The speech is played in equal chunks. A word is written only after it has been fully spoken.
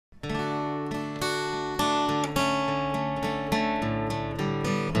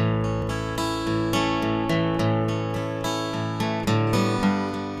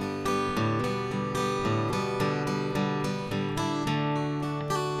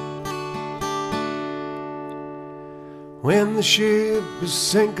when the ship is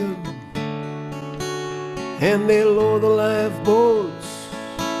sinking and they lower the lifeboats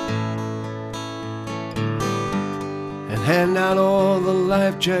and hand out all the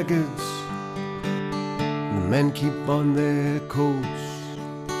life jackets, the men keep on their coats.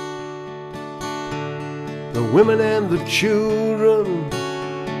 The women and the children,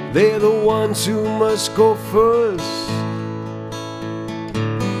 they're the ones who must go first.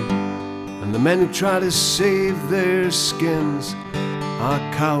 And the men who try to save their skins are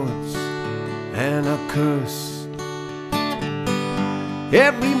cowards and are cursed.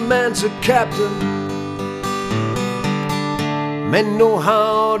 Every man's a captain, men know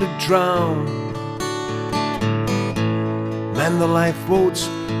how to drown. Man the lifeboats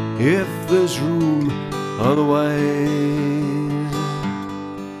if there's room, otherwise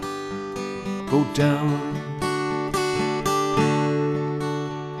go down.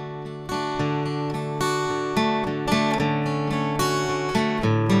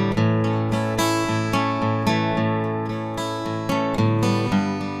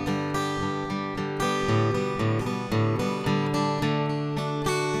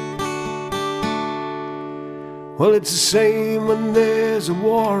 Well, it's the same when there's a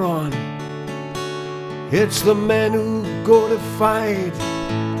war on. It's the men who go to fight.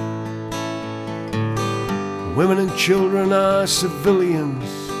 Women and children are civilians.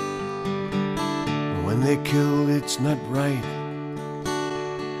 When they're killed, it's not right.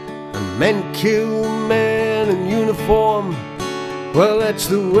 And men kill men in uniform. Well, that's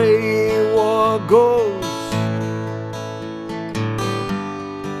the way war goes.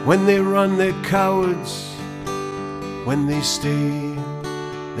 When they run, they're cowards. When they stay,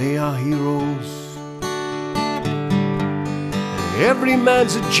 they are heroes. Every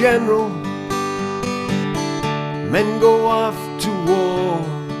man's a general. Men go off to war.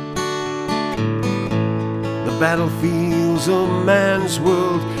 The battlefield's a man's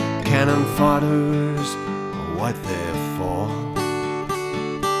world. Cannon fodders are what they're for.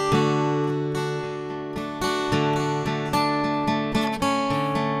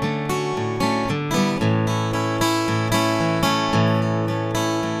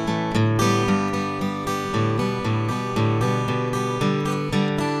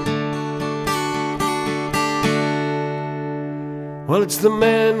 Well, it's the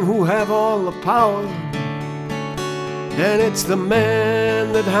men who have all the power, and it's the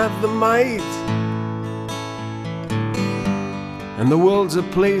men that have the might. And the world's a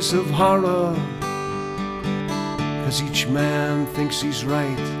place of horror, 'cause each man thinks he's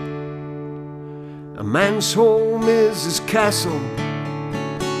right. A man's home is his castle,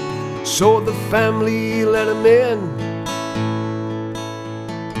 so the family let him in.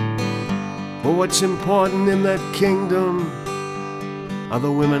 But what's important in that kingdom are the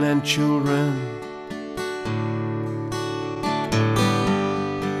women and children.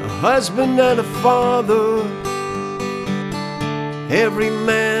 A husband and a father, every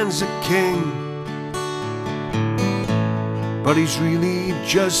man's a king. But he's really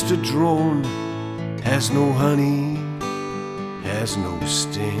just a drone, has no honey, has no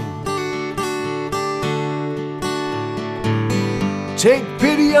sting. Take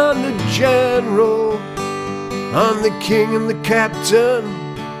pity on the general, on the king and the captain.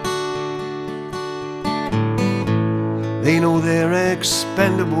 They know they're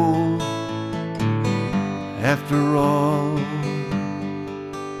expendable. After all,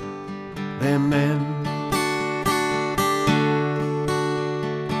 they're men.